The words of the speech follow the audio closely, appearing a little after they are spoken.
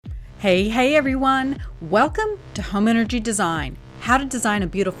Hey everyone! Welcome to Home Energy Design, how to design a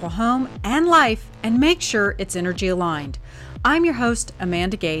beautiful home and life and make sure it's energy aligned. I'm your host,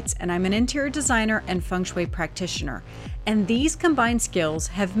 Amanda Gates, and I'm an interior designer and feng shui practitioner. And these combined skills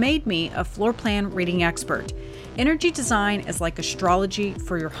have made me a floor plan reading expert. Energy design is like astrology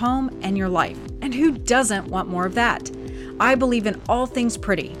for your home and your life. And who doesn't want more of that? I believe in all things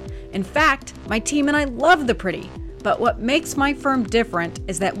pretty. In fact, my team and I love the pretty. But what makes my firm different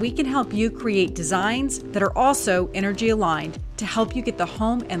is that we can help you create designs that are also energy aligned to help you get the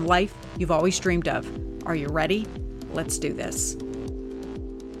home and life you've always dreamed of. Are you ready? Let's do this.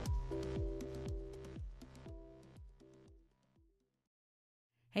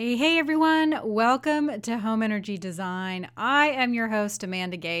 Hey everyone, welcome to Home Energy Design. I am your host,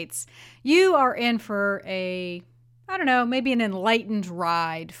 Amanda Gates. You are in for maybe an enlightened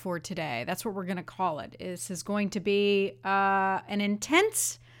ride for today. That's what we're going to call it. This is going to be an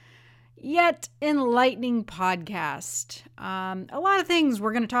intense yet enlightening podcast. A lot of things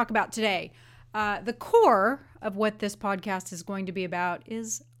we're going to talk about today. The core of what this podcast is going to be about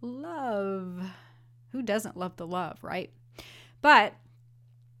is love. Who doesn't love the love, right? But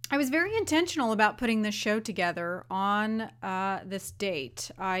I was very intentional about putting this show together on this date.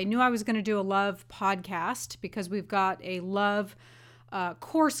 I knew I was going to do a love podcast because we've got a love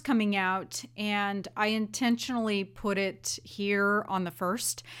course coming out, and I intentionally put it here on the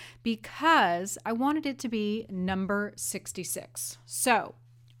 1st because I wanted it to be number 66. So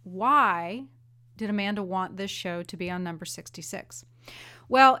why did Amanda want this show to be on number 66?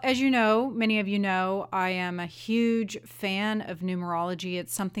 Well, as you know, many of you know, I am a huge fan of numerology.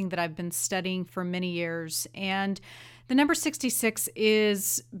 It's something that I've been studying for many years. And the number 66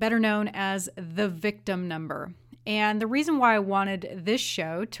 is better known as the victim number. And the reason why I wanted this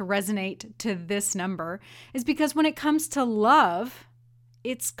show to resonate to this number is because when it comes to love,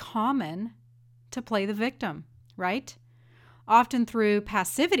 it's common to play the victim, right? Often through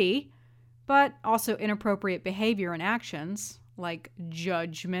passivity, but also inappropriate behavior and actions like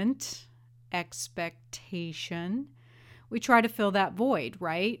judgment, expectation. We try to fill that void,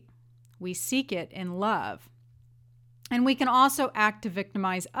 right? We seek it in love. And we can also act to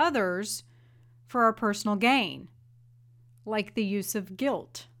victimize others for our personal gain, like the use of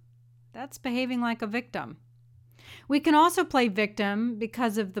guilt. That's behaving like a victim. We can also play victim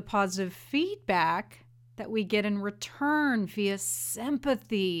because of the positive feedback that we get in return via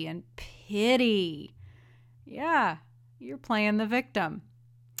sympathy and pity. Yeah. You're playing the victim.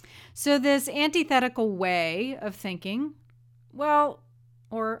 So this antithetical way of thinking,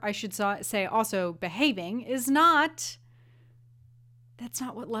 or I should say also behaving, that's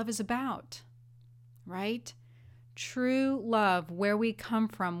not what love is about, right? True love, where we come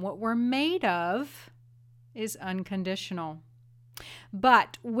from, what we're made of, is unconditional.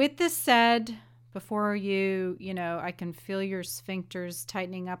 But with this said, before I can feel your sphincters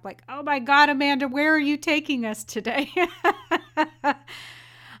tightening up like, oh my God, Amanda, where are you taking us today?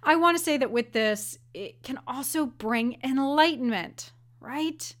 I want to say that with this, it can also bring enlightenment,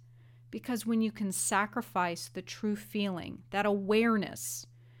 right? Because when you can sacrifice the true feeling, that awareness,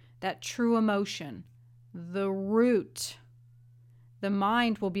 that true emotion, the root, the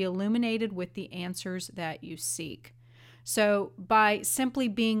mind will be illuminated with the answers that you seek. So by simply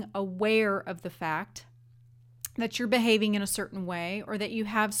being aware of the fact that you're behaving in a certain way or that you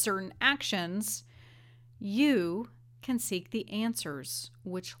have certain actions, you can seek the answers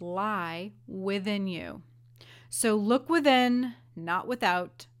which lie within you. So look within, not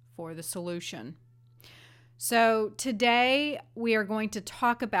without, for the solution. So today we are going to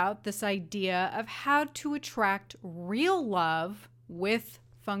talk about this idea of how to attract real love with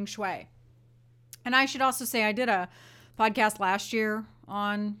feng shui. And I should also say I did a podcast last year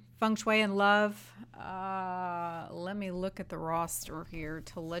on feng shui and love. Let me look at the roster here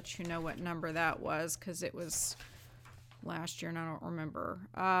to let you know what number that was, because it was last year and I don't remember.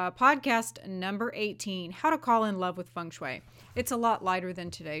 Podcast number 18, How to Call in Love with Feng Shui. It's a lot lighter than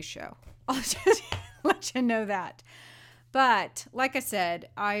today's show. I'll just let you know that. But like I said,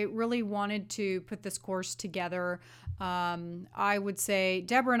 I really wanted to put this course together. I would say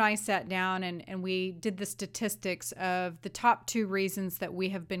Deborah and I sat down and we did the statistics of the top 2 reasons that we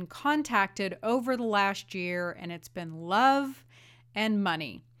have been contacted over the last year, and it's been love and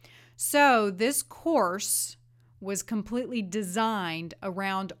money. So this course was completely designed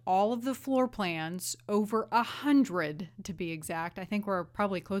around all of the floor plans, over 100 to be exact. I think we're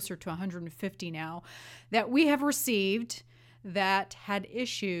probably closer to 150 now, that we have received that had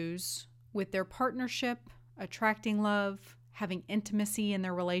issues with their partnership, attracting love, having intimacy in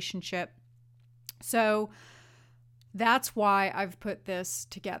their relationship. So That's why I've put this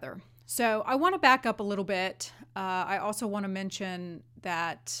together. So I want to back up a little bit. I also want to mention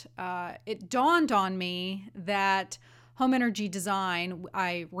that it dawned on me that Home Energy Design,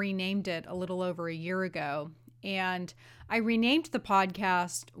 I renamed it a little over a year ago. And I renamed the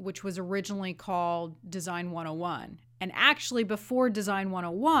podcast, which was originally called Design 101. And actually, before Design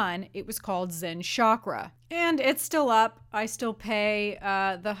 101, it was called Zen Chakra. And it's still up. I still pay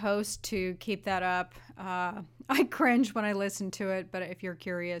the host to keep that up. I cringe when I listen to it, but if you're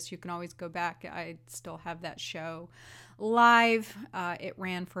curious, you can always go back. I still have that show live. It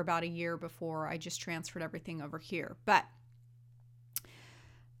ran for about a year before I just transferred everything over here. But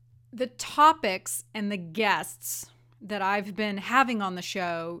the topics and the guests that I've been having on the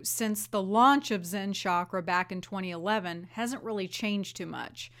show since the launch of Zen Chakra back in 2011 hasn't really changed too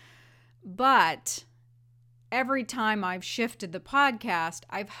much. But every time I've shifted the podcast,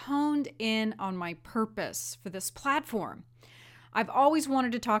 I've honed in on my purpose for this platform. I've always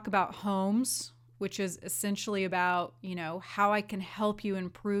wanted to talk about homes, which is essentially about, how I can help you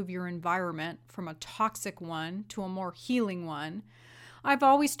improve your environment from a toxic one to a more healing one. I've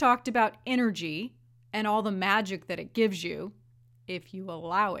always talked about energy and all the magic that it gives you, if you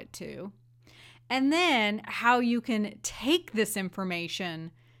allow it to. And then how you can take this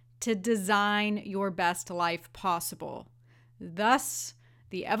information to design your best life possible. Thus,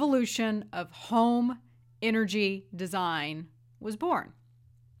 the evolution of home energy design was born.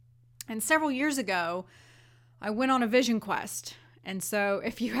 And several years ago, I went on a vision quest. And so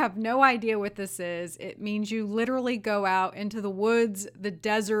if you have no idea what this is, it means you literally go out into the woods, the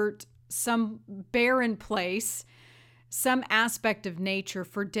desert, some barren place, some aspect of nature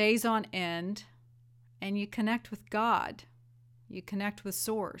for days on end, and you connect with God. You connect with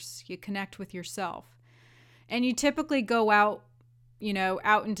Source. You connect with yourself. And you typically go out,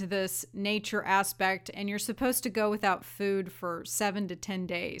 out into this nature aspect, and you're supposed to go without food for 7 to 10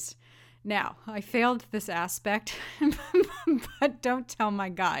 days. Now, I failed this aspect, but don't tell my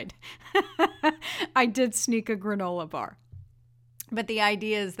guide. I did sneak a granola bar. But the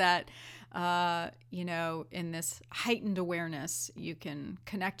idea is that, in this heightened awareness, you can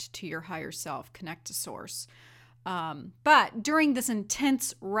connect to your higher self, connect to Source. But during this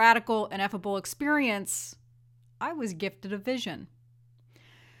intense, radical, ineffable experience, I was gifted a vision.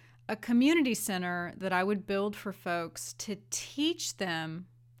 A community center that I would build for folks to teach them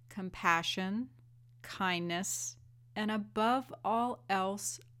compassion, kindness, and above all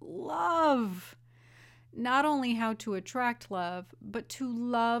else, love. Not only how to attract love, but to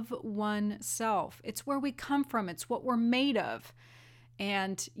love oneself. It's where we come from. It's what we're made of.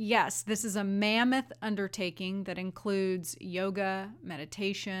 And yes, this is a mammoth undertaking that includes yoga,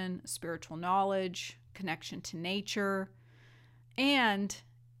 meditation, spiritual knowledge, connection to nature, and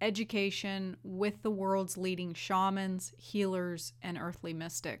education with the world's leading shamans, healers, and earthly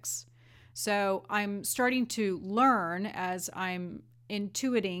mystics. So I'm starting to learn as I'm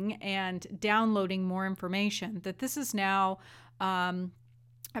intuiting and downloading more information that this is now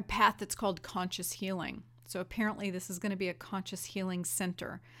a path that's called conscious healing. So apparently this is going to be a conscious healing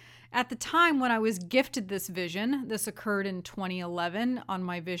center. At the time when I was gifted this vision, this occurred in 2011 on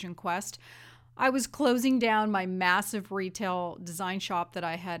my vision quest, I was closing down my massive retail design shop that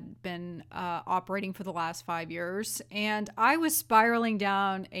I had been operating for the last 5 years. And I was spiraling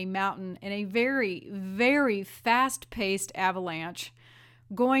down a mountain in a very, very fast-paced avalanche,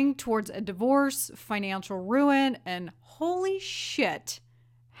 going towards a divorce, financial ruin, and holy shit,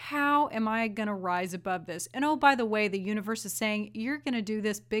 how am I going to rise above this? And oh, by the way, the universe is saying, you're going to do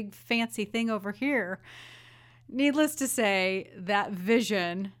this big fancy thing over here. Needless to say, that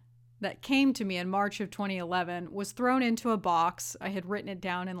vision that came to me in March of 2011 was thrown into a box. I had written it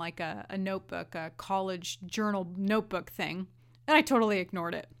down in like a notebook, a college journal notebook thing, and I totally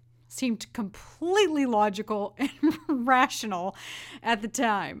ignored it. Seemed completely logical and rational at the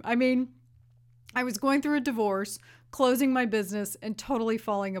time. I mean, I was going through a divorce, closing my business, and totally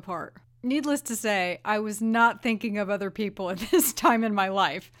falling apart. Needless to say, I was not thinking of other people at this time in my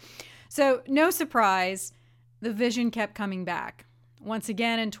life. So no surprise, the vision kept coming back. Once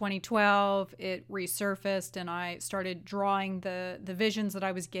again, in 2012, it resurfaced and I started drawing the visions that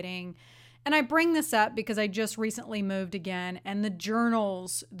I was getting. And I bring this up because I just recently moved again, and the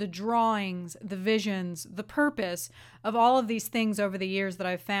journals, the drawings, the visions, the purpose of all of these things over the years that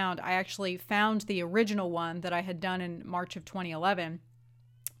I've found. I actually found the original one that I had done in March of 2011.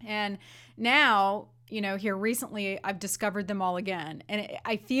 And now, here recently, I've discovered them all again. And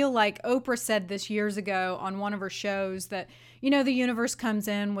I feel like Oprah said this years ago on one of her shows that, the universe comes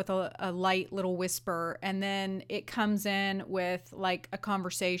in with a light little whisper, and then it comes in with like a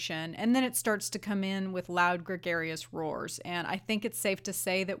conversation, and then it starts to come in with loud, gregarious roars. And I think it's safe to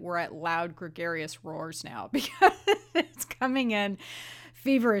say that we're at loud, gregarious roars now because it's coming in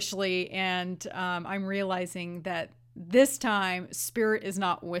feverishly. And I'm realizing that this time, Spirit is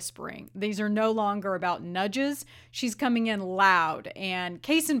not whispering. These are no longer about nudges. She's coming in loud. And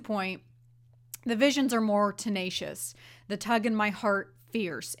case in point, the visions are more tenacious. The tug in my heart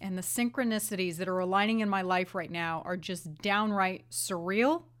fierce. And the synchronicities that are aligning in my life right now are just downright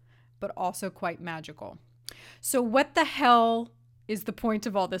surreal, but also quite magical. So what the hell is the point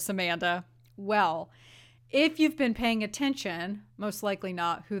of all this, Amanda? Well, if you've been paying attention, most likely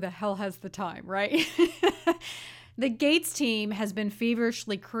not, who the hell has the time, right? The Gates team has been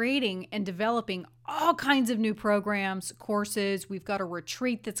feverishly creating and developing all kinds of new programs, courses. We've got a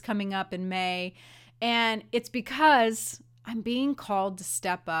retreat that's coming up in May. And it's because I'm being called to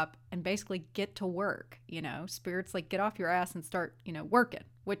step up and basically get to work. Spirit's like, get off your ass and start, working,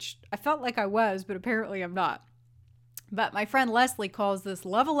 which I felt like I was, but apparently I'm not. But my friend Leslie calls this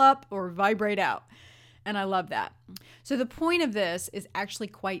level up or vibrate out. And I love that. So the point of this is actually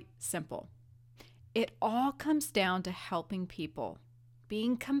quite simple. It all comes down to helping people,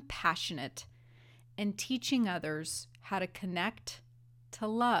 being compassionate, and teaching others how to connect to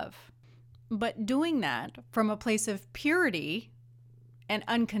love. But doing that from a place of purity and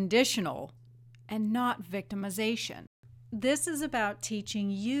unconditional and not victimization. This is about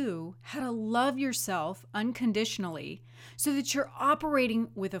teaching you how to love yourself unconditionally so that you're operating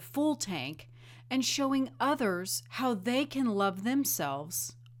with a full tank and showing others how they can love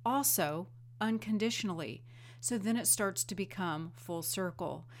themselves also unconditionally. So then it starts to become full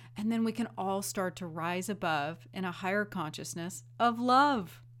circle. And then we can all start to rise above in a higher consciousness of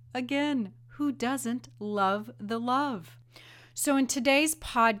love. Again, who doesn't love the love? So in today's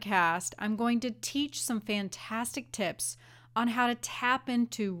podcast, I'm going to teach some fantastic tips on how to tap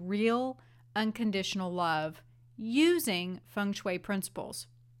into real unconditional love using feng shui principles.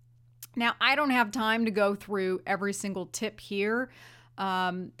 Now, I don't have time to go through every single tip here.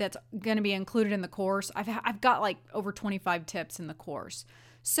 That's going to be included in the course. I've got like over 25 tips in the course.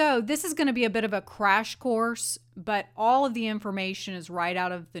 So this is going to be a bit of a crash course, but all of the information is right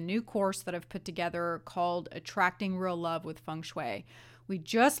out of the new course that I've put together called Attracting Real Love with Feng Shui. We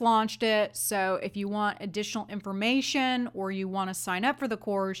just launched it. So if you want additional information or you want to sign up for the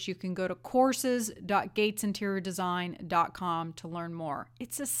course, you can go to courses.gatesinteriordesign.com to learn more.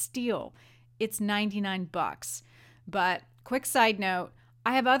 It's a steal. It's $99. But quick side note,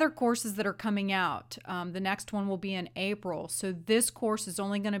 I have other courses that are coming out. The next one will be in April. So this course is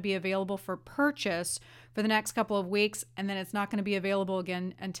only going to be available for purchase for the next couple of weeks, and then it's not going to be available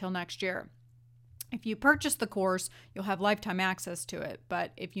again until next year. If you purchase the course, you'll have lifetime access to it.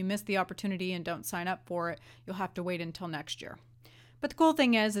 But if you miss the opportunity and don't sign up for it, you'll have to wait until next year. But the cool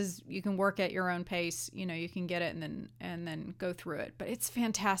thing is you can work at your own pace. You can get it and then go through it. But it's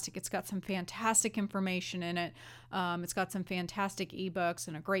fantastic. It's got some fantastic information in it. It's got some fantastic ebooks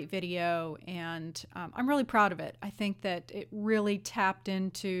and a great video. And I'm really proud of it. I think that it really tapped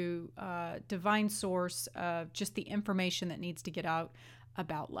into divine source of just the information that needs to get out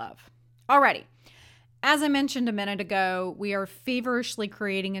about love. Alrighty. As I mentioned a minute ago, we are feverishly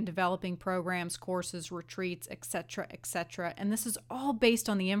creating and developing programs, courses, retreats, etc., etc. And this is all based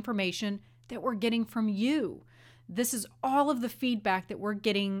on the information that we're getting from you. This is all of the feedback that we're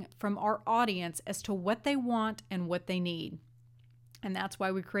getting from our audience as to what they want and what they need. And that's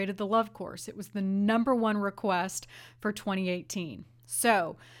why we created the Love Course. It was the #1 request for 2018.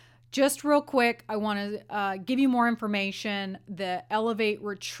 So just real quick, I want to give you more information. The Elevate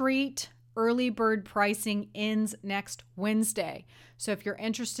Retreat early bird pricing ends next Wednesday. So if you're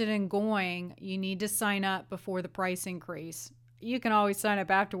interested in going, you need to sign up before the price increase. You can always sign up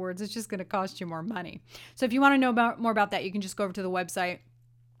afterwards. It's just going to cost you more money. So if you want to know more about that, you can just go over to the website.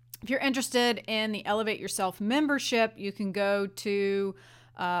 If you're interested in the Elevate Yourself membership, you can go to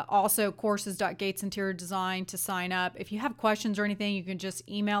also courses.gatesinteriordesign to sign up. If you have questions or anything, you can just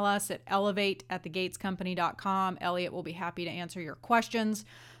email us at elevate@thegatescompany.com. Elliot will be happy to answer your questions.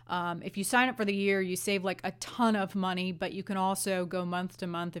 If you sign up for the year, you save like a ton of money, but you can also go month to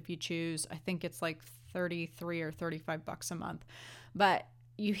month if you choose. I think it's like $33 or $35 a month. But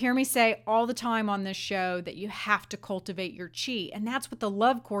you hear me say all the time on this show that you have to cultivate your chi. And that's what the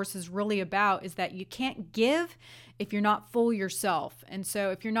Love Course is really about, is that you can't give if you're not full yourself. And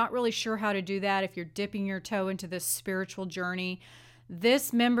so if you're not really sure how to do that, if you're dipping your toe into this spiritual journey,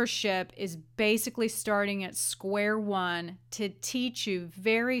 This membership is basically starting at square one to teach you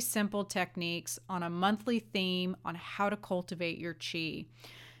very simple techniques on a monthly theme on how to cultivate your chi.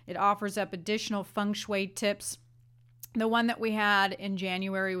 It offers up additional feng shui tips. The one that we had in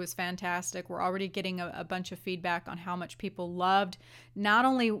January was fantastic. We're already getting a bunch of feedback on how much people loved not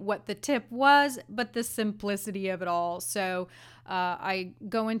only what the tip was, but the simplicity of it all. So I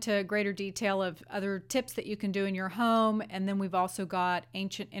go into greater detail of other tips that you can do in your home. And then we've also got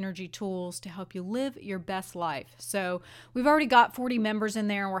ancient energy tools to help you live your best life. So we've already got 40 members in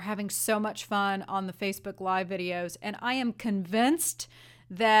there, and we're having so much fun on the Facebook Live videos. And I am convinced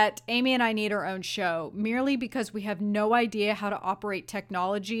that Amy and I need our own show merely because we have no idea how to operate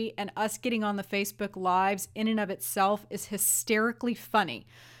technology, and us getting on the Facebook Lives in and of itself is hysterically funny.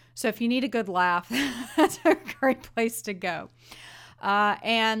 So if you need a good laugh, that's a great place to go.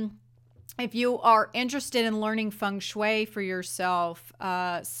 And if you are interested in learning feng shui for yourself,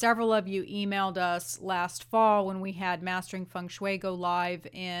 several of you emailed us last fall when we had Mastering Feng Shui go live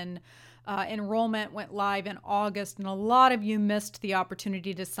in enrollment went live in August, and a lot of you missed the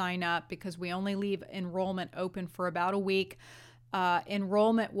opportunity to sign up because we only leave enrollment open for about a week.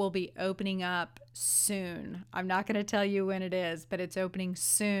 Enrollment will be opening up soon. I'm not going to tell you when it is, but it's opening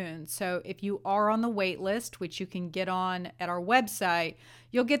soon. So if you are on the wait list, which you can get on at our website,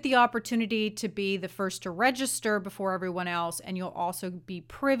 you'll get the opportunity to be the first to register before everyone else, and you'll also be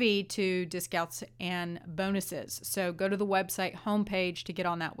privy to discounts and bonuses. So go to the website homepage to get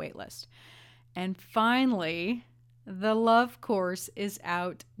on that wait list. And finally, the Love course is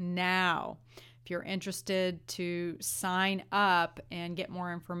out now. If you're interested to sign up and get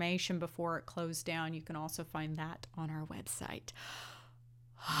more information before it closed down, you can also find that on our website.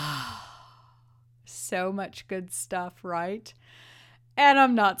 So much good stuff, right? And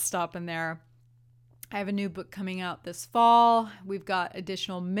I'm not stopping there. I have a new book coming out this fall. We've got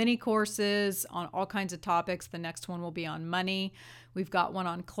additional mini courses on all kinds of topics. The next one will be on money. We've got one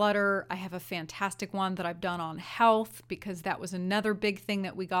on clutter. I have a fantastic one that I've done on health because that was another big thing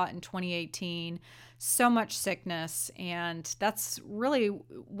that we got in 2018. So much sickness. And that's really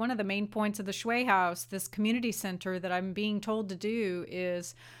one of the main points of the Shui House, this community center that I'm being told to do,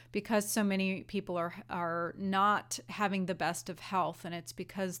 is because so many people are not having the best of health, and it's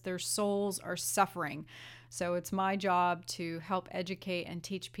because their souls are suffering. So it's my job to help educate and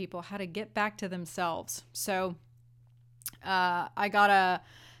teach people how to get back to themselves. So I got a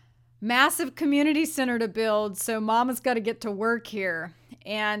massive community center to build, so Mama's got to get to work here.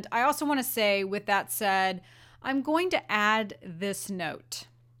 And I also want to say, with that said, I'm going to add this note.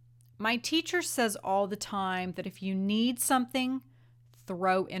 My teacher says all the time that if you need something,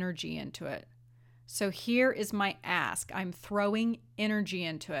 throw energy into it. So here is my ask. I'm throwing energy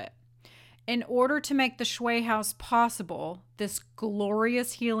into it. In order to make the Shui House possible, this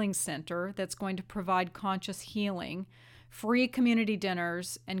glorious healing center that's going to provide conscious healing, free community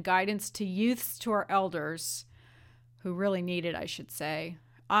dinners, and guidance to youths to our elders, who really need it, I should say,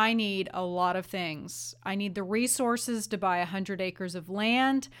 I need a lot of things. I need the resources to buy 100 acres of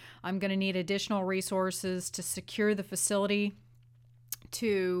land. I'm going to need additional resources to secure the facility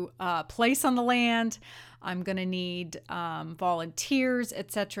to place on the land. I'm going to need volunteers,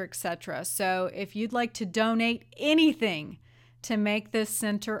 etc., etc. So if you'd like to donate anything to make this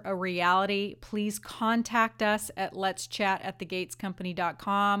center a reality, please contact us at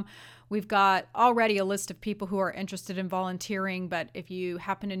letschat@thegatescompany.com. We've got already a list of people who are interested in volunteering, but if you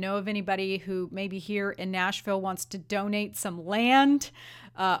happen to know of anybody who maybe here in Nashville wants to donate some land,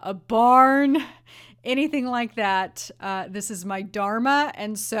 a barn, anything like that, this is my dharma,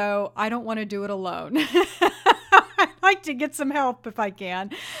 and so I don't want to do it alone. I'd like to get some help if I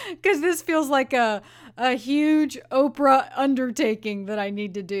can, because this feels like a huge Oprah undertaking that I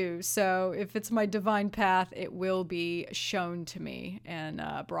need to do. So if it's my divine path, it will be shown to me and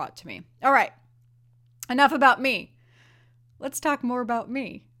brought to me. All right, enough about me. Let's talk more about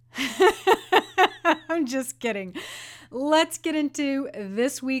me. I'm just kidding. Let's get into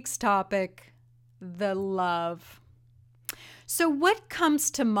this week's topic, the love. So what comes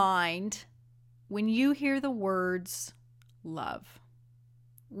to mind when you hear the words love,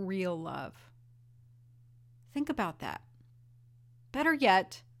 real love? Think about that. Better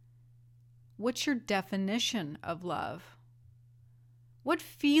yet, what's your definition of love? What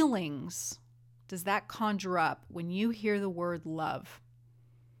feelings does that conjure up when you hear the word love?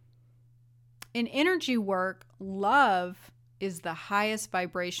 In energy work, love is the highest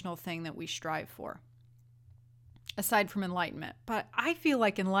vibrational thing that we strive for, aside from enlightenment. But I feel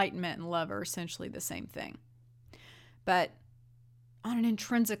like enlightenment and love are essentially the same thing. But on an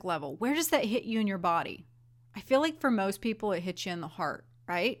intrinsic level, where does that hit you in your body? I feel like for most people, it hits you in the heart,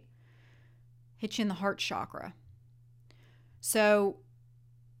 right? Hits you in the heart chakra. So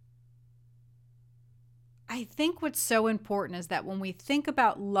I think what's so important is that when we think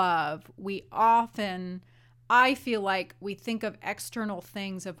about love, I feel like we think of external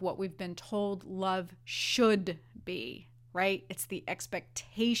things of what we've been told love should be, right? It's the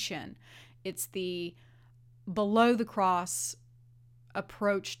expectation. It's the below the cross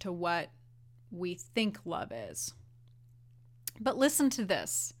approach to what we think love is. But listen to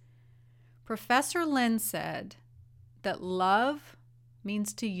this. Professor Lynn said that love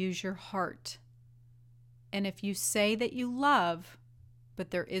means to use your heart. And if you say that you love,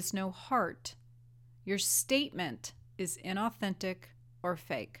 but there is no heart, your statement is inauthentic or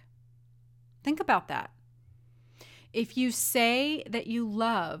fake. Think about that. If you say that you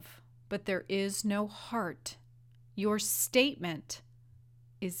love, but there is no heart, your statement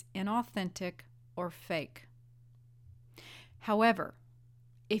is inauthentic or fake. However,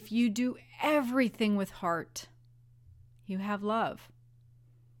 if you do everything with heart, you have love.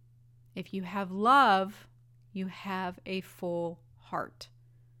 If you have love, you have a full heart.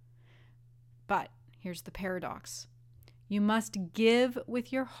 But here's the paradox. You must give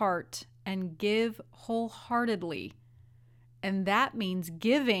with your heart and give wholeheartedly. And that means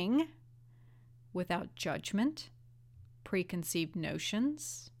giving without judgment, preconceived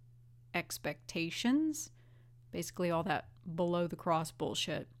notions, expectations, basically all that below the cross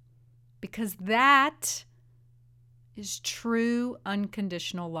bullshit. Because that is true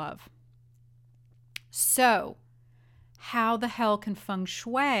unconditional love. So, how the hell can feng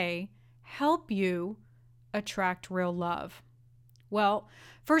shui help you attract real love? Well,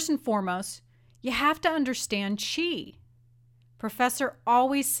 first and foremost, you have to understand qi. Professor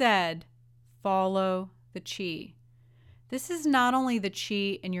always said, follow the qi. This is not only the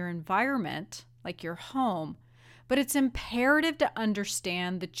qi in your environment, like your home, but it's imperative to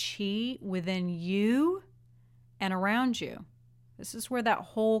understand the qi within you and around you. This is where that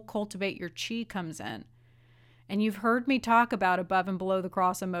whole cultivate your qi comes in. And you've heard me talk about above and below the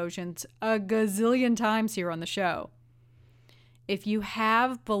cross emotions a gazillion times here on the show. If you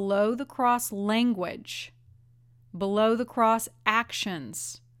have below the cross language, below the cross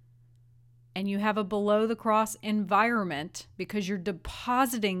actions, and you have a below the cross environment because you're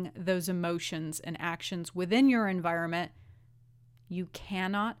depositing those emotions and actions within your environment, you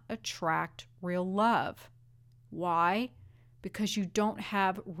cannot attract real love. Why? Because you don't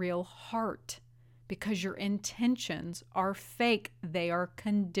have real heart. Because your intentions are fake. They are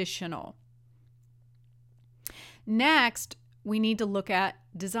conditional. Next, we need to look at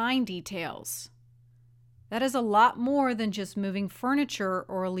design details. That is a lot more than just moving furniture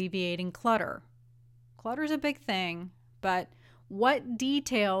or alleviating clutter. Clutter is a big thing, but what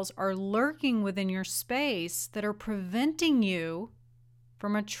details are lurking within your space that are preventing you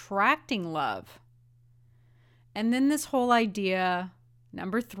from attracting love? And then this whole idea,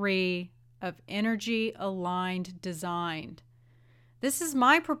 number 3, of energy aligned design. This is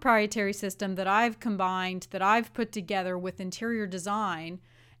my proprietary system that I've combined, that I've put together with interior design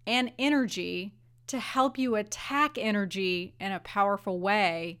and energy to help you attack energy in a powerful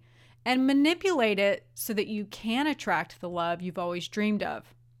way and manipulate it so that you can attract the love you've always dreamed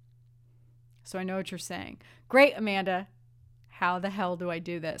of. So I know what you're saying. Great, Amanda. How the hell do I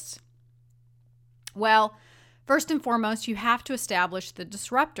do this? Well, first and foremost, you have to establish the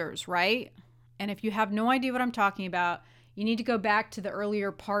disruptors, right? And if you have no idea what I'm talking about, you need to go back to the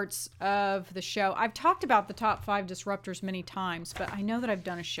earlier parts of the show. I've talked about the top 5 disruptors many times, but I know that I've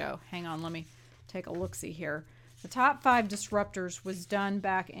done a show. Hang on, let me take a look-see here. The top 5 disruptors was done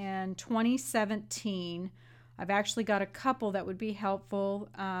back in 2017. I've actually got a couple that would be helpful.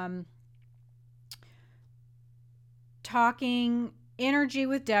 Talking Energy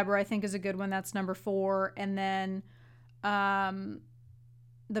with Deborah, I think, is a good one. That's number 4. And then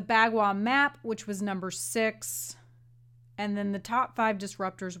the Bagua Map, which was number 6. And then the top 5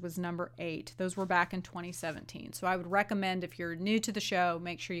 disruptors was number 8. Those were back in 2017. So I would recommend, if you're new to the show,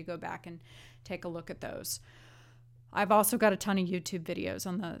 make sure you go back and take a look at those. I've also got a ton of YouTube videos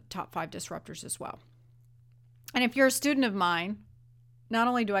on the top 5 disruptors as well. And if you're a student of mine, not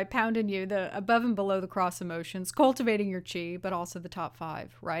only do I pound in you the above and below the cross emotions, cultivating your chi, but also the top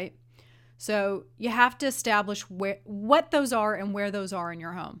 5, right? So you have to establish what those are and where those are in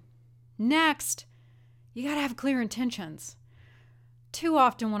your home. Next, you got to have clear intentions. Too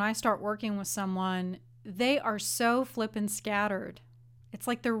often when I start working with someone, they are so flippin' scattered. It's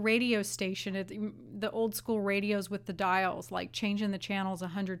like their radio station, the old school radios with the dials, like changing the channels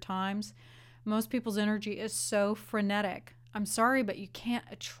 100 times. Most people's energy is so frenetic. I'm sorry, but you can't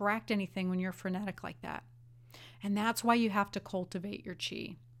attract anything when you're frenetic like that. And that's why you have to cultivate your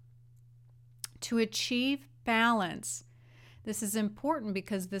chi. To achieve balance, this is important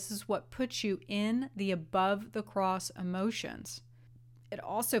because this is what puts you in the above the cross emotions. It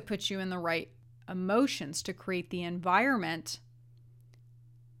also puts you in the right emotions to create the environment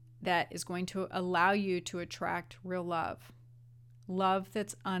that is going to allow you to attract real love. Love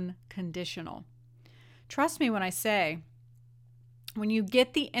that's unconditional. Trust me when I say, when you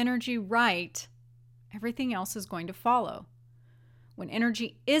get the energy right, everything else is going to follow. When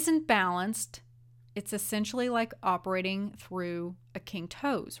energy isn't balanced, it's essentially like operating through a kinked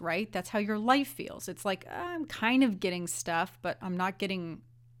hose, right? That's how your life feels. It's like, I'm kind of getting stuff, but I'm not getting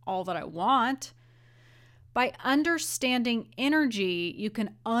all that I want. By understanding energy, you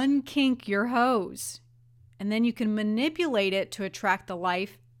can unkink your hose, and then you can manipulate it to attract the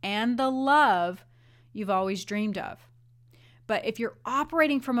life and the love you've always dreamed of. But if you're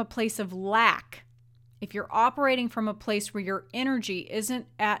operating from a place of lack, if you're operating from a place where your energy isn't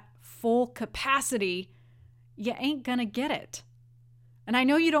at full capacity, you ain't gonna get it. And I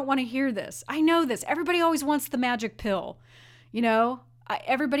know you don't want to hear this. I know this. Everybody always wants the magic pill.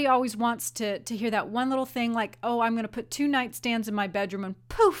 Everybody always wants to hear that one little thing like, oh, I'm going to put 2 nightstands in my bedroom and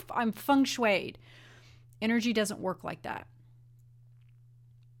poof, I'm feng shuied. Energy doesn't work like that.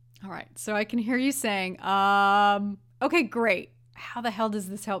 All right, so I can hear you saying, okay, great. How the hell does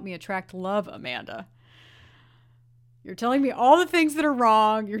this help me attract love, Amanda? You're telling me all the things that are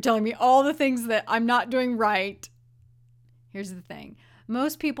wrong. You're telling me all the things that I'm not doing right. Here's the thing.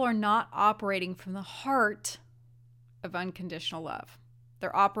 Most people are not operating from the heart of unconditional love.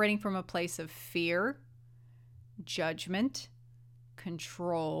 They're operating from a place of fear, judgment,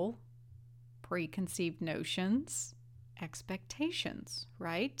 control, preconceived notions, expectations,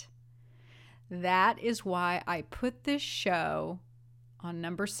 right? That is why I put this show on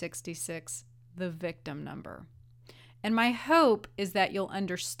number 66, the victim number. And my hope is that you'll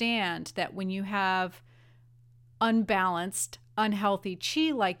understand that when you have unbalanced, unhealthy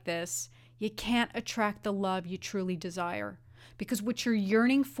chi like this, you can't attract the love you truly desire. Because what you're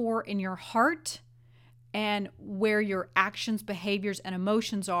yearning for in your heart and where your actions, behaviors, and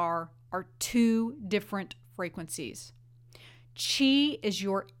emotions are 2 different frequencies. Chi is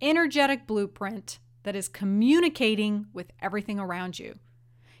your energetic blueprint that is communicating with everything around you.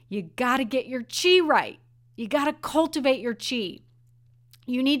 You got to get your chi right. You got to cultivate your chi.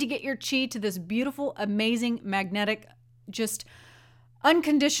 You need to get your chi to this beautiful, amazing, magnetic, just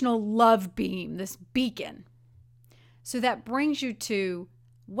unconditional love beam, this beacon. So that brings you to,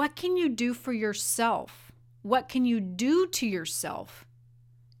 what can you do for yourself? What can you do to yourself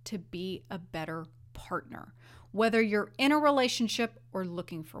to be a better partner? Whether you're in a relationship or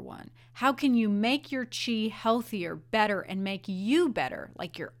looking for one, how can you make your chi healthier, better, and make you better,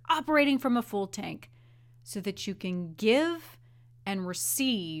 like you're operating from a full tank, so that you can give and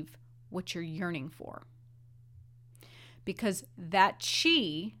receive what you're yearning for? Because that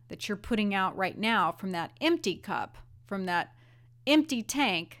chi that you're putting out right now from that empty cup, from that empty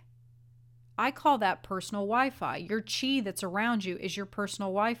tank, I call that personal Wi-Fi. Your chi that's around you is your personal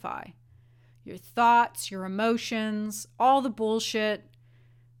Wi-Fi. Your thoughts, your emotions, all the bullshit,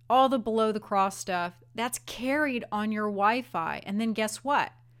 all the below the cross stuff, that's carried on your Wi-Fi. And then guess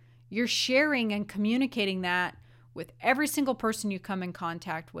what? You're sharing and communicating that with every single person you come in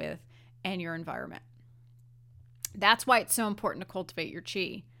contact with and your environment. That's why it's so important to cultivate your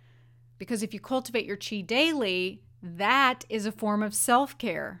chi. Because if you cultivate your chi daily, that is a form of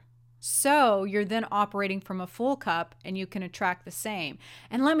self-care. So you're then operating from a full cup and you can attract the same.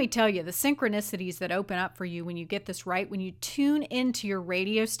 And let me tell you, the synchronicities that open up for you when you get this right, when you tune into your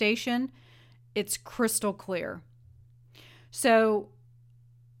radio station, it's crystal clear. So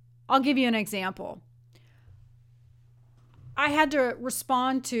I'll give you an example. I had to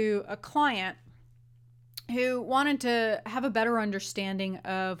respond to a client who wanted to have a better understanding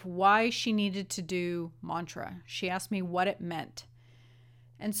of why she needed to do mantra. She asked me what it meant.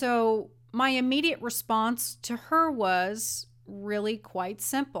 And so my immediate response to her was really quite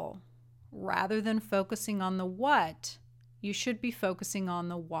simple. Rather than focusing on the what, you should be focusing on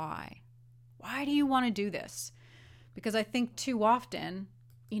the why. Why do you want to do this? Because I think too often,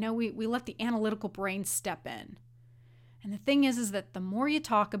 we let the analytical brain step in. And the thing is that the more you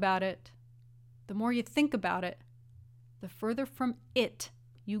talk about it, the more you think about it, the further from it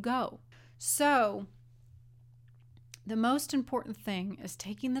you go. So the most important thing is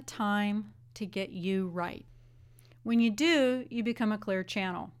taking the time to get you right. When you do, you become a clear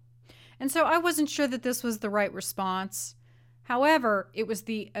channel. And so I wasn't sure that this was the right response. However, it was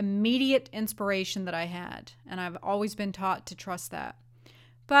the immediate inspiration that I had, and I've always been taught to trust that.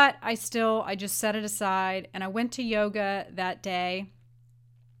 But I just set it aside, and I went to yoga that day.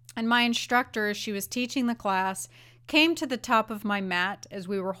 And my instructor, as she was teaching the class, came to the top of my mat as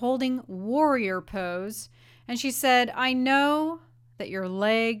we were holding warrior pose. And she said, "I know that your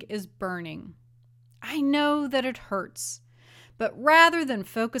leg is burning. I know that it hurts. But rather than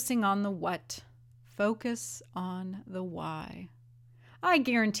focusing on the what, focus on the why." I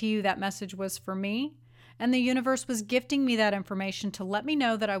guarantee you that message was for me, and the universe was gifting me that information to let me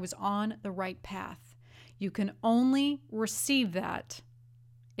know that I was on the right path. You can only receive that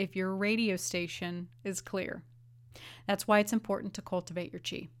if your radio station is clear. That's why it's important to cultivate your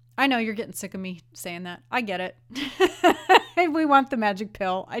chi. I know you're getting sick of me saying that. I get it. We want the magic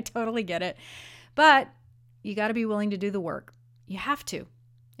pill. I totally get it. But you got to be willing to do the work. You have to.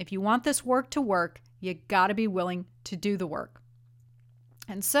 If you want this work to work, you got to be willing to do the work.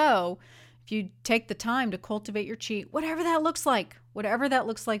 And so, if you take the time to cultivate your chi, whatever that looks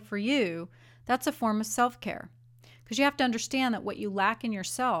like for you, that's a form of self-care. Because you have to understand that what you lack in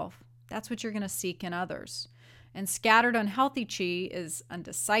yourself, that's what you're going to seek in others. And scattered unhealthy chi is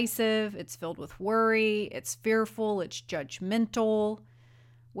undecisive, it's filled with worry, it's fearful, it's judgmental.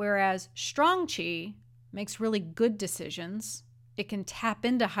 Whereas strong chi makes really good decisions, it can tap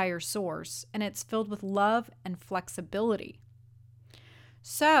into higher source, and it's filled with love and flexibility.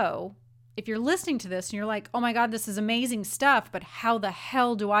 So, if you're listening to this and you're like, "Oh my God, this is amazing stuff, but how the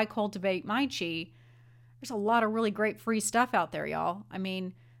hell do I cultivate my chi?" There's a lot of really great free stuff out there, y'all. I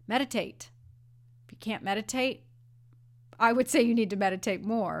mean, meditate. If you can't meditate, I would say you need to meditate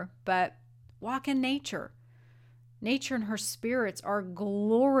more, but walk in nature. Nature and her spirits are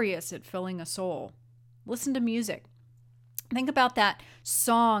glorious at filling a soul. Listen to music. Think about that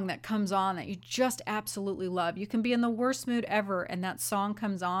song that comes on that you just absolutely love. You can be in the worst mood ever, and that song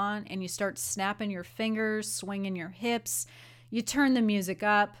comes on, and you start snapping your fingers, swinging your hips. You turn the music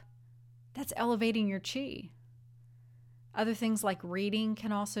up. That's elevating your chi. Other things like reading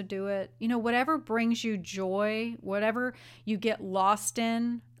can also do it. Whatever brings you joy, whatever you get lost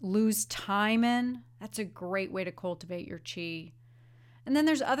in, lose time in, that's a great way to cultivate your chi. And then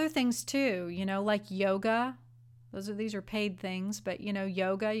there's other things too, like yoga. These are paid things, but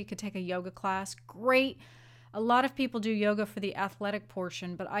yoga, you could take a yoga class. Great. A lot of people do yoga for the athletic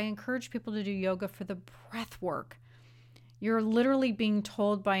portion, but I encourage people to do yoga for the breath work. You're literally being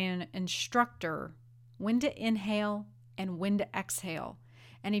told by an instructor when to inhale and when to exhale.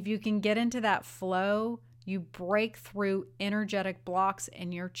 And if you can get into that flow, you break through energetic blocks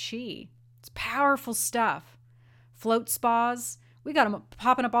in your chi. It's powerful stuff. Float spas, we got them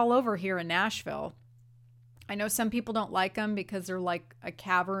popping up all over here in Nashville. I know some people don't like them because they're like a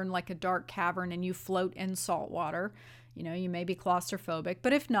cavern, like a dark cavern, and you float in salt water. You may be claustrophobic,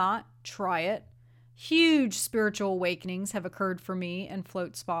 but if not, try it. Huge spiritual awakenings have occurred for me in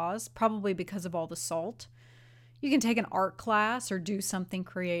float spas, probably because of all the salt. You can take an art class or do something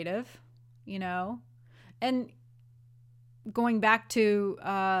creative, And going back to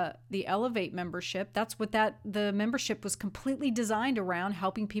the Elevate membership, that's what the membership was completely designed around,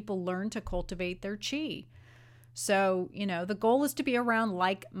 helping people learn to cultivate their chi. So, the goal is to be around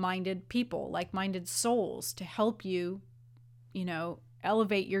like-minded people, like-minded souls to help you,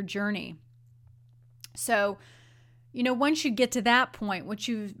 elevate your journey. So, once you get to that point, once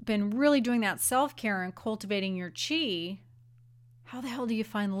you've been really doing that self-care and cultivating your chi, how the hell do you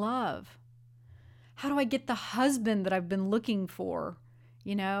find love? How do I get the husband that I've been looking for?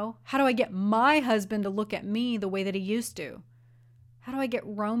 How do I get my husband to look at me the way that he used to? How do I get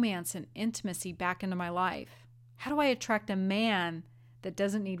romance and intimacy back into my life? How do I attract a man that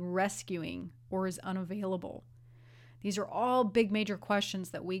doesn't need rescuing or is unavailable? These are all big major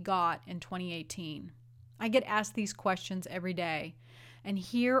questions that we got in 2018. I get asked these questions every day, and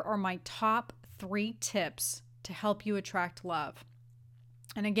here are my top 3 tips to help you attract love.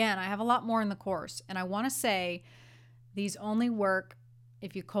 And again, I have a lot more in the course, and I want to say these only work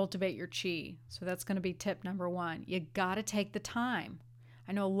if you cultivate your chi. So that's going to be tip number 1. You got to take the time.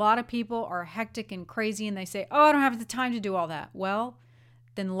 I know a lot of people are hectic and crazy, and they say, "Oh, I don't have the time to do all that." Well,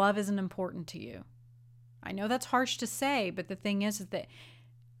 then love isn't important to you. I know that's harsh to say, but the thing is that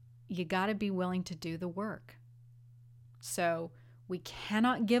you got to be willing to do the work. So we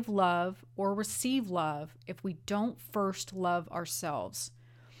cannot give love or receive love if we don't first love ourselves.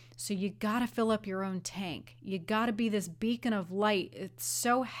 So you got to fill up your own tank. You got to be this beacon of light. It's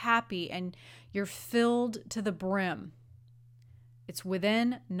so happy and you're filled to the brim. It's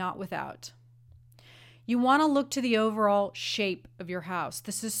within, not without. You want to look to the overall shape of your house.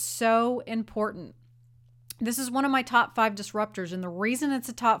 This is so important. This is one of my top 5 disruptors, and the reason it's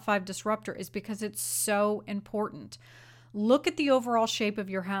a top 5 disruptor is because it's so important. Look at the overall shape of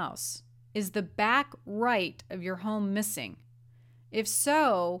your house. Is the back right of your home missing? If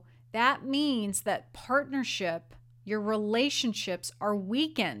so, that means that partnership, your relationships are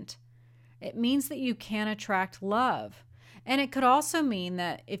weakened. It means that you can't attract love. And it could also mean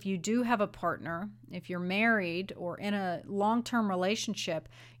that if you do have a partner, if you're married or in a long-term relationship,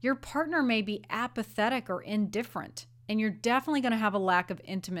 your partner may be apathetic or indifferent, and you're definitely going to have a lack of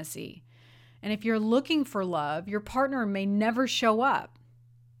intimacy. And if you're looking for love, your partner may never show up.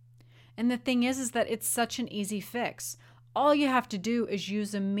 And the thing is that it's such an easy fix. All you have to do is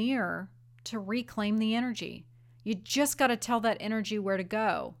use a mirror to reclaim the energy. You just got to tell that energy where to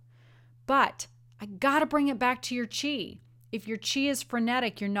go. But I got to bring it back to your chi. If your chi is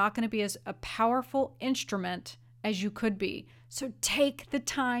frenetic, you're not going to be as a powerful instrument as you could be. So take the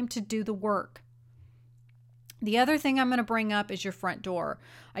time to do the work. The other thing I'm going to bring up is your front door.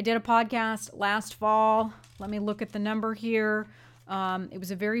 I did a podcast last fall. Let me look at the number here. It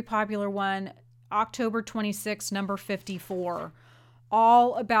was a very popular one, October 26, number 54,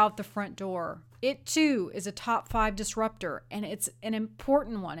 all about the front door. It too is a top 5 disruptor, and it's an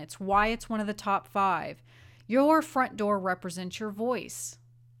important one. It's why it's one of the top 5. Your front door represents your voice.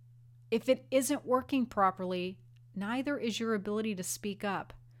 If it isn't working properly, neither is your ability to speak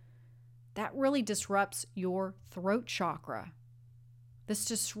up. That really disrupts your throat chakra. This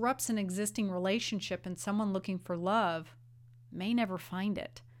disrupts an existing relationship, and someone looking for love may never find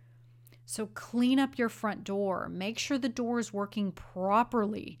it. So clean up your front door. Make sure the door is working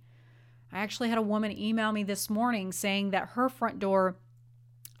properly. I actually had a woman email me this morning saying that her front door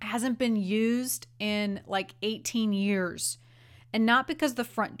hasn't been used in like 18 years. And not because the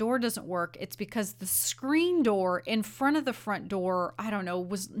front door doesn't work, it's because the screen door in front of the front door, I don't know,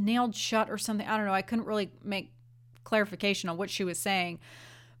 was nailed shut or something. I don't know. I couldn't really make clarification on what she was saying.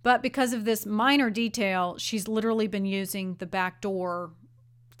 But because of this minor detail, she's literally been using the back door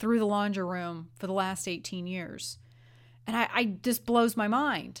through the laundry room for the last 18 years. And I just blows my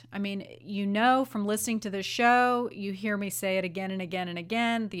mind. I mean, you know, from listening to this show, you hear me say it again and again and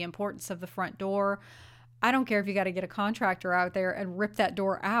again, the importance of the front door. I don't care if you got to get a contractor out there and rip that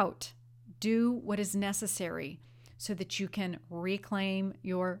door out. Do what is necessary so that you can reclaim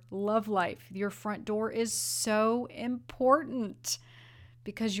your love life. Your front door is so important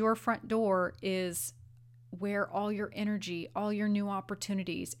because your front door is where all your energy, all your new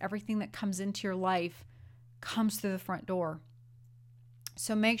opportunities, everything that comes into your life comes through the front door.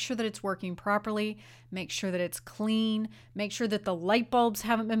 So make sure that it's working properly. Make sure that it's clean. Make sure that the light bulbs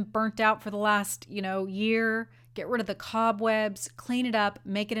haven't been burnt out for the last, year. Get rid of the cobwebs, clean it up,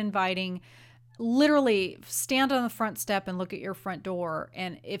 make it inviting. Literally stand on the front step and look at your front door.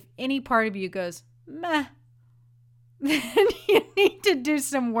 And if any part of you goes, meh, then you need to do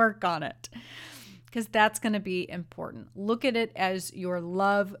some work on it because that's going to be important. Look at it as your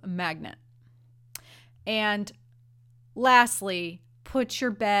love magnet. And lastly, put your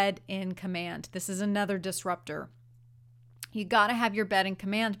bed in command. This is another disruptor. You got to have your bed in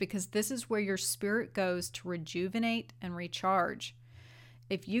command because this is where your spirit goes to rejuvenate and recharge.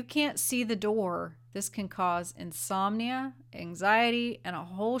 If you can't see the door, this can cause insomnia, anxiety, and a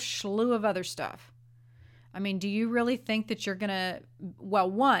whole slew of other stuff. I mean, do you really think that you're going to,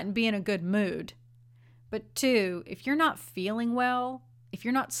 one, be in a good mood, but two, if you're not feeling well, if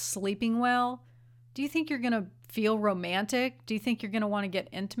you're not sleeping well, do you think you're going to feel romantic? Do you think you're going to want to get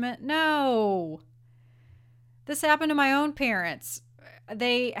intimate? No. This happened to my own parents.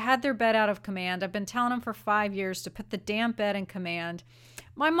 They had their bed out of command. I've been telling them for 5 years to put the damn bed in command.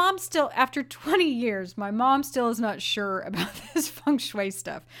 My mom still, after 20 years, my mom still is not sure about this feng shui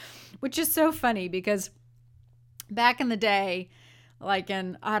stuff, which is so funny because back in the day, like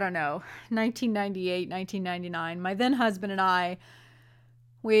in, 1998, 1999, my then husband and I,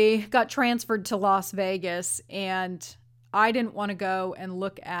 we got transferred to Las Vegas, and I didn't want to go and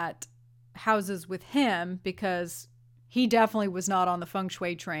look at houses with him because he definitely was not on the feng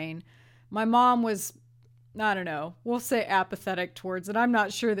shui train. My mom was, we'll say apathetic towards it. I'm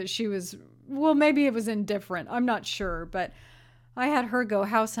not sure that she was, maybe it was indifferent. I'm not sure, but I had her go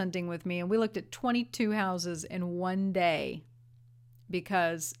house hunting with me, and we looked at 22 houses in one day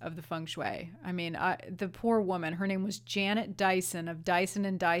because of the feng shui. I mean, the poor woman, her name was Janet Dyson of Dyson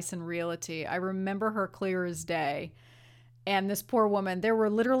and Dyson Realty. I remember her clear as day. And this poor woman, there were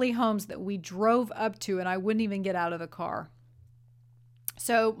literally homes that we drove up to and I wouldn't even get out of the car.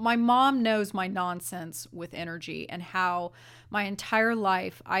 So my mom knows my nonsense with energy and how my entire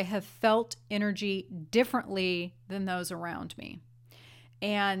life I have felt energy differently than those around me.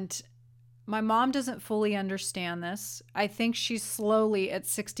 And my mom doesn't fully understand this. I think she's slowly at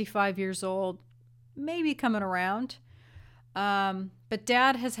 65 years old, maybe coming around. But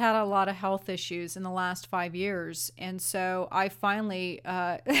dad has had a lot of health issues in the last 5 years. And so I finally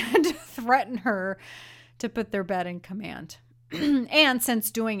had to threaten her to put their bed in command. And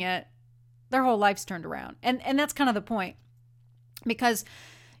since doing it, their whole life's turned around. And that's kind of the point. Because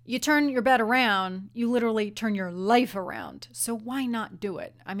you turn your bed around, you literally turn your life around. So why not do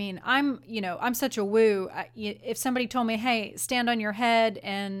it? I mean, I'm such a woo. If somebody told me, hey, stand on your head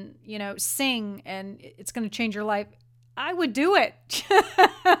and, sing and it's going to change your life, I would do it.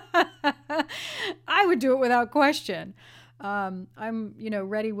 I would do it without question. I'm,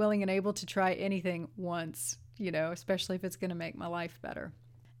 ready, willing, and able to try anything once, especially if it's going to make my life better.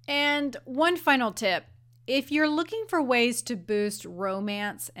 And one final tip. If you're looking for ways to boost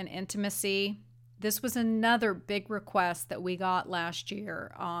romance and intimacy, this was another big request that we got last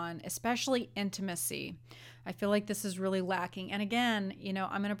year on especially intimacy. I feel like this is really lacking. And again,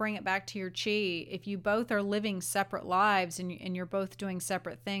 I'm going to bring it back to your chi. If you both are living separate lives and you're both doing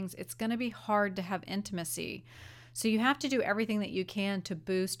separate things, it's going to be hard to have intimacy. So you have to do everything that you can to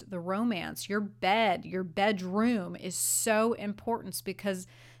boost the romance. Your bed, your bedroom is so important because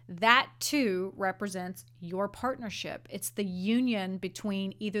that too represents your partnership. It's the union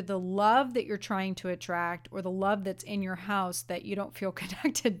between either the love that you're trying to attract or the love that's in your house that you don't feel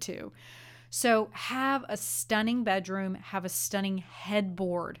connected to. So have a stunning bedroom, have a stunning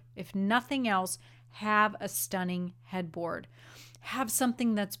headboard. If nothing else, have a stunning headboard. Have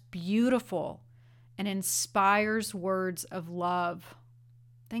something that's beautiful and inspires words of love.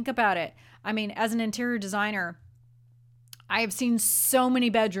 Think about it. I mean, as an interior designer, I have seen so many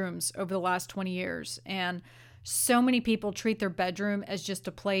bedrooms over the last 20 years, and so many people treat their bedroom as just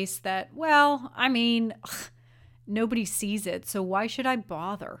a place that, nobody sees it, so why should I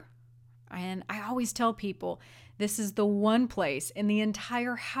bother? And I always tell people, this is the one place in the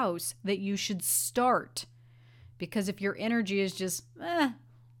entire house that you should start, because if your energy is just,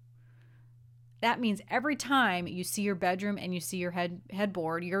 that means every time you see your bedroom and you see your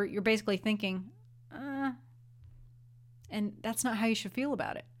headboard, you're basically thinking, and that's not how you should feel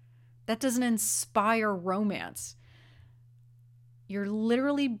about it. That doesn't inspire romance. You're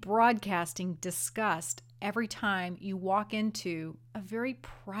literally broadcasting disgust every time you walk into a very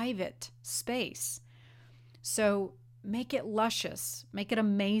private space. So make it luscious, make it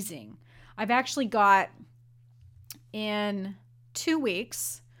amazing. I've actually got, in 2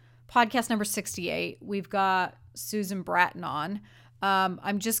 weeks, podcast number 68, we've got Susan Bratton on.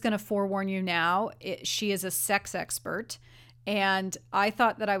 I'm just going to forewarn you now. She is a sex expert, and I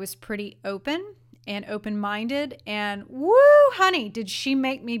thought that I was pretty open and open-minded, and woo, honey, did she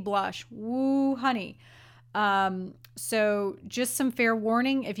make me blush. Woo, honey. So just some fair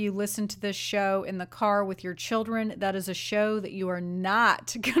warning, if you listen to this show in the car with your children, that is a show that you are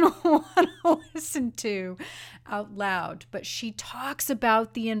not going to want to listen to out loud. But she talks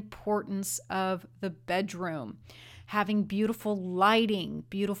about the importance of the bedroom. Having beautiful lighting,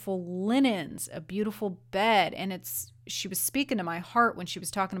 beautiful linens, a beautiful bed. And she was speaking to my heart when she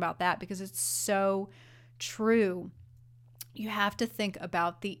was talking about that, because it's so true. You have to think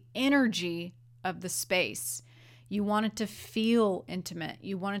about the energy of the space. You want it to feel intimate.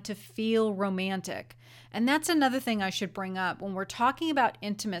 You want it to feel romantic. And that's another thing I should bring up. When we're talking about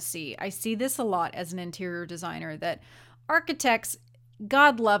intimacy, I see this a lot as an interior designer, that architects,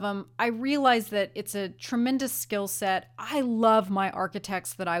 God love them. I realize that it's a tremendous skill set. I love my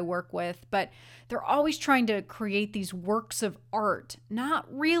architects that I work with, but they're always trying to create these works of art, not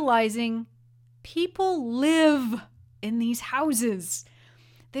realizing people live in these houses.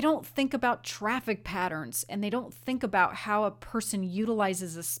 They don't think about traffic patterns, and they don't think about how a person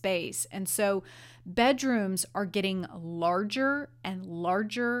utilizes a space. And so bedrooms are getting larger and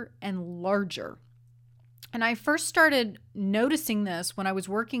larger and larger. And I first started noticing this when I was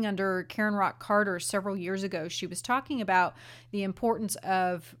working under Karen Rock Carter several years ago. She was talking about the importance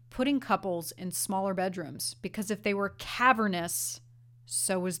of putting couples in smaller bedrooms, because if they were cavernous,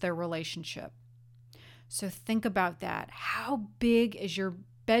 so was their relationship. So think about that. How big is your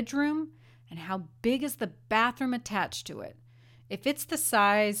bedroom, and how big is the bathroom attached to it? If it's the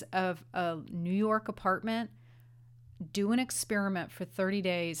size of a New York apartment, do an experiment for 30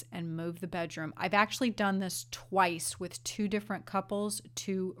 days and move the bedroom. I've actually done this twice with 2 different couples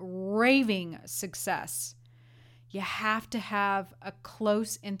to raving success. You have to have a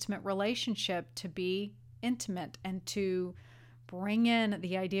close, intimate relationship to be intimate and to bring in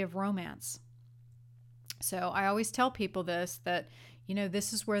the idea of romance. So I always tell people this, that,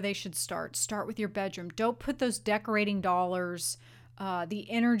 this is where they should start. Start with your bedroom. Don't put those decorating dollars the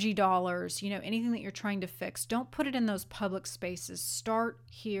energy dollars, anything that you're trying to fix, don't put it in those public spaces. Start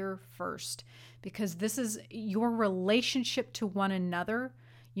here first, because this is your relationship to one another.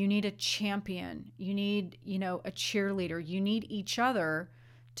 You need a champion. You need, a cheerleader. You need each other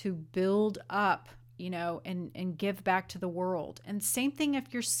to build up, and give back to the world. And same thing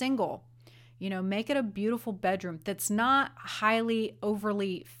if you're single. Make it a beautiful bedroom that's not highly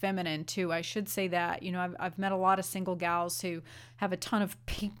overly feminine too. I should say that. I've met a lot of single gals who have a ton of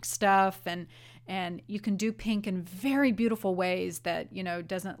pink stuff, and you can do pink in very beautiful ways that,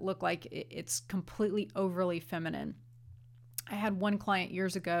 doesn't look like it's completely overly feminine. I had one client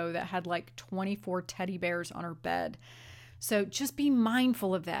years ago that had like 24 teddy bears on her bed. So just be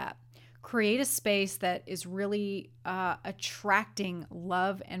mindful of that. Create a space that is really attracting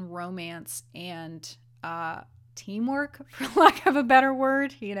love and romance and teamwork, for lack of a better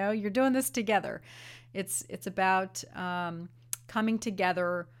word. You're doing this together. It's about coming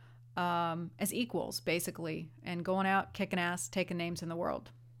together as equals, basically, and going out, kicking ass, taking names in the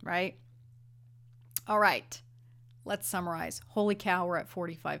world, right? All right, let's summarize. Holy cow, we're at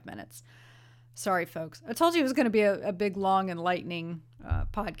 45 minutes. Sorry, folks. I told you it was going to be a big, long, enlightening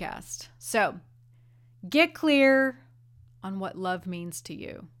podcast. So get clear on what love means to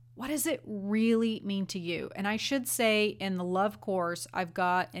you. What does it really mean to you? And I should say, in the love course, I've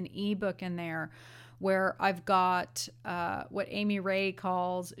got an ebook in there where I've got what Amy Ray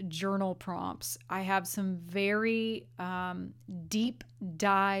calls journal prompts. I have some very deep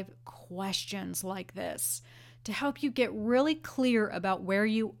dive questions like this to help you get really clear about where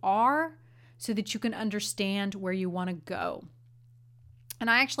you are, so that you can understand where you want to go. And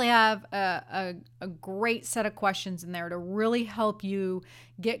I actually have a great set of questions in there to really help you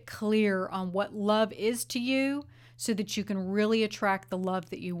get clear on what love is to you, so that you can really attract the love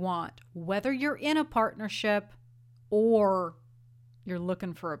that you want, whether you're in a partnership or you're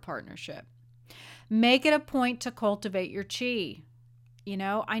looking for a partnership. Make it a point to cultivate your chi.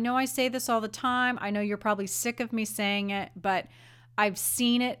 I know I say this all the time. I know you're probably sick of me saying it, but I've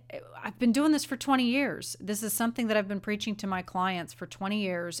seen it. I've been doing this for 20 years. This is something that I've been preaching to my clients for 20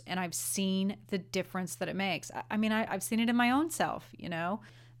 years, and I've seen the difference that it makes. I've seen it in my own self,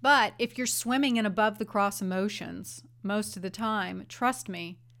 But if you're swimming in above the cross emotions most of the time, trust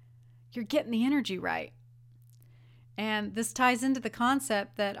me, you're getting the energy right. And this ties into the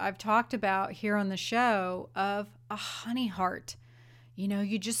concept that I've talked about here on the show of a honey heart.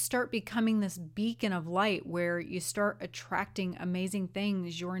 You just start becoming this beacon of light where you start attracting amazing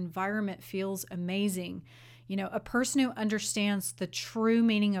things. Your environment feels amazing. A person who understands the true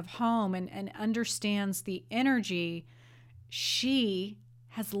meaning of home and understands the energy, she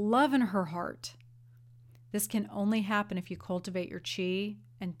has love in her heart. This can only happen if you cultivate your chi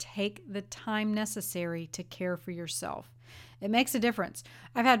and take the time necessary to care for yourself. It makes a difference.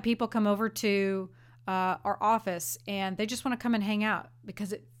 I've had people come over to our office and they just want to come and hang out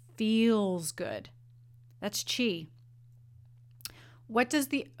because it feels good. That's chi. What does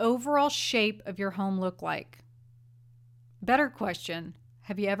the overall shape of your home look like? Better question,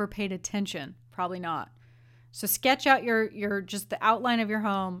 have you ever paid attention? Probably not. So sketch out your just the outline of your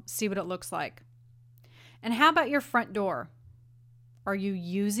home, see what it looks like. And how about your front door? Are you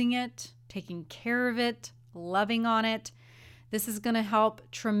using it, taking care of it, loving on it? This is going to help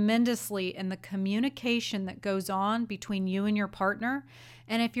tremendously in the communication that goes on between you and your partner.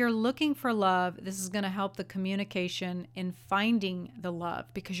 And if you're looking for love, this is going to help the communication in finding the love,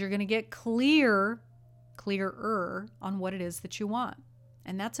 because you're going to get clearer on what it is that you want.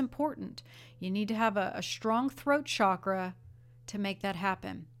 And that's important. You need to have a strong throat chakra to make that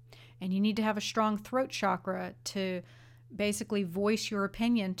happen. And you need to have a strong throat chakra to basically voice your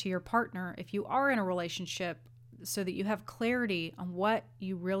opinion to your partner if you are in a relationship, so that you have clarity on what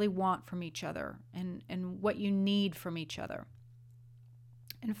you really want from each other and what you need from each other.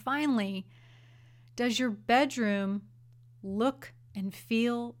 And finally, does your bedroom look and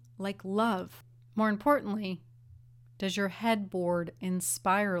feel like love? More importantly, does your headboard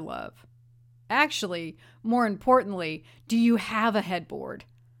inspire love? Actually, more importantly, do you have a headboard?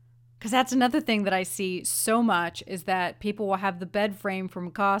 Because that's another thing that I see so much, is that people will have the bed frame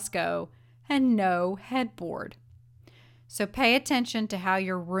from Costco and no headboard. So pay attention to how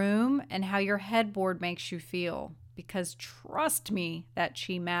your room and how your headboard makes you feel, because trust me, that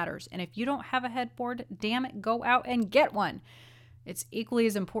chi matters. And if you don't have a headboard, damn it, go out and get one. It's equally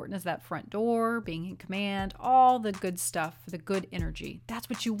as important as that front door, being in command, all the good stuff, the good energy. That's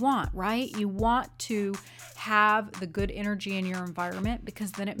what you want, right? You want to have the good energy in your environment,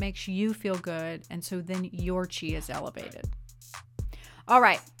 because then it makes you feel good. And so then your chi is elevated. All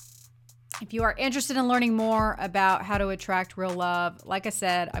right. If you are interested in learning more about how to attract real love, like I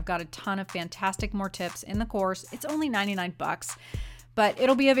said, I've got a ton of fantastic more tips in the course. It's only 99 bucks, but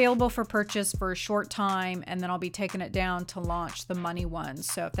it'll be available for purchase for a short time, and then I'll be taking it down to launch the money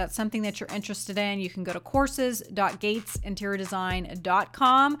ones. So if that's something that you're interested in, you can go to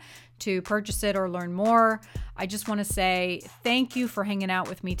courses.gatesinteriordesign.com to purchase it or learn more. I just want to say thank you for hanging out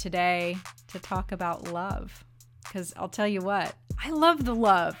with me today to talk about love, because I'll tell you what, I love the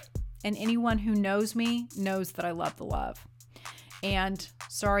love. And anyone who knows me knows that I love the love. And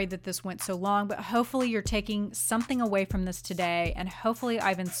sorry that this went so long, but hopefully you're taking something away from this today. And hopefully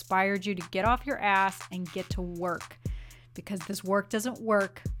I've inspired you to get off your ass and get to work, because this work doesn't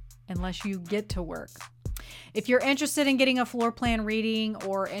work unless you get to work. If you're interested in getting a floor plan reading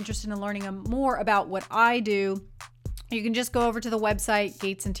or interested in learning more about what I do, you can just go over to the website,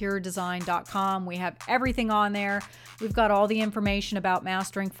 gatesinteriordesign.com. We have everything on there. We've got all the information about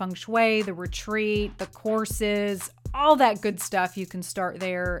mastering feng shui, the retreat, the courses, all that good stuff. You can start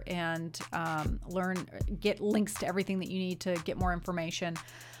there and get links to everything that you need to get more information.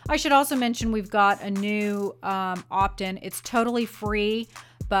 I should also mention we've got a new opt-in. It's totally free,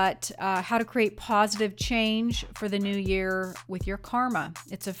 but how to create positive change for the new year with your karma.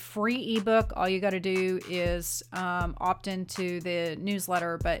 It's a free ebook. All you got to do is opt into the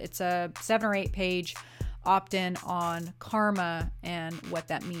newsletter, but it's a 7 or 8 page opt-in on karma and what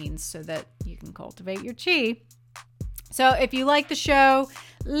that means so that you can cultivate your chi. So if you like the show,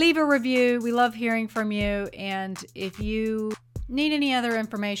 leave a review. We love hearing from you. And if you need any other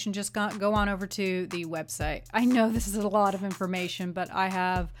information, just go on over to the website. I know this is a lot of information, but I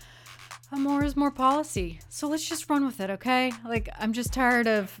have a more is more policy. So let's just run with it, okay? Like, I'm just tired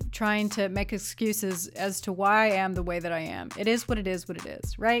of trying to make excuses as to why I am the way that I am. It is what it is,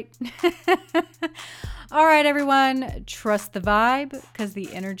 right? All right, everyone, trust the vibe, because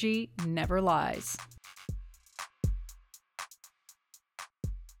the energy never lies.